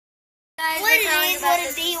What it is, what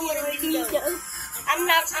a D does. I'm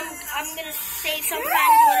gonna say sometimes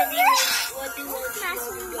what a D do.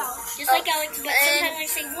 Just like Alex, but sometimes I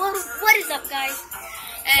say, what is up, guys?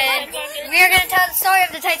 And we are gonna tell the story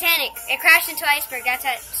of the Titanic. It crashed into an iceberg. That's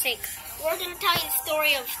at sink. We're gonna tell you the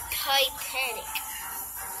story of Titanic.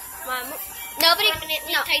 Nobody.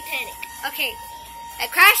 No. Titanic. Okay.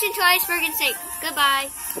 It crashed into an iceberg and sank. Goodbye.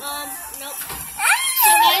 Nope. So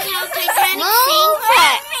guys, how Titanic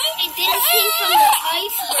sank? It didn't sink from the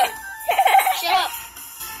iceberg. Shut up.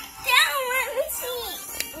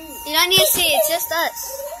 You don't need to see. It's just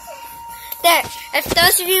us. There. If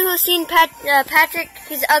those of you who've seen Patrick,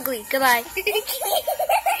 he's ugly. Goodbye.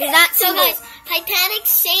 He's not so single. guys, Titanic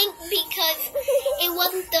sank because it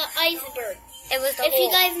wasn't the iceberg. It was the If hole.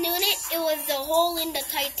 you guys knew it was the hole in the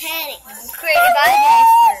Titanic. Created by the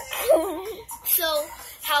iceberg. So,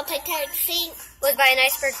 how Titanic sank Was by an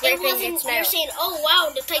iceberg it breaking wasn't, its you're metal. saying, oh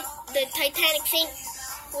wow, the Titanic sank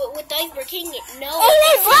with the iceberg hitting it. No, It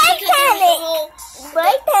was because it was the whole,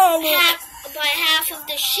 Titanic. by half of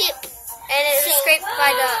the ship. And it was scraped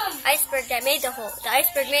by the iceberg that made the hole. The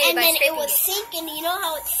iceberg made it And by then it scraping was sinking, you know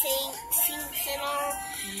how it sinks and all?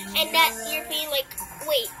 And that you're being like,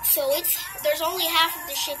 wait, so there's only half of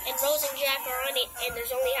the ship and Rose and Jack are on it and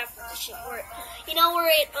there's only half of the ship where it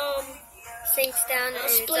Sinks down and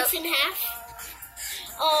splits in half?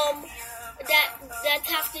 That's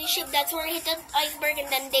half the ship, that's where it hit the iceberg and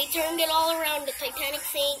then they turned it all around, the Titanic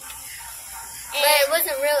sank. But it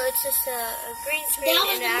wasn't real, it's just a green screen That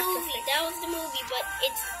was and the actor. movie. That was the movie, but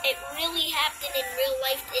it really happened in real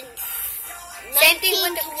life in Same thing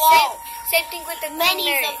with the 1912, same thing with the Queen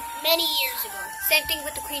Mary. many years ago. Same thing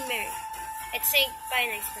with the Queen Mary. It sank by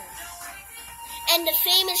an iceberg. And the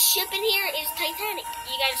famous ship in here is Titanic.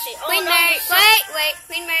 You guys say, oh, Queen no, Mary. the Wait.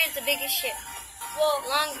 Queen Mary is the biggest ship. Well,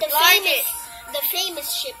 largest. the famous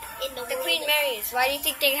ship in the The world. Queen Mary is. Why do you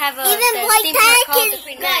think they have a Even the like steamboat Titanic called is- the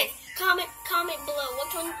Queen Mary? Guys, comment below.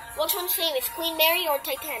 Which one's famous, Queen Mary or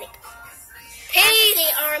Titanic? Peace. I say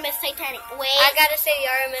RMS Titanic. Wait. I gotta say the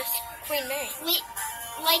RMS Queen Mary.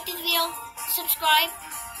 Like this video, subscribe,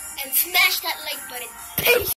 and smash that like button. Peace.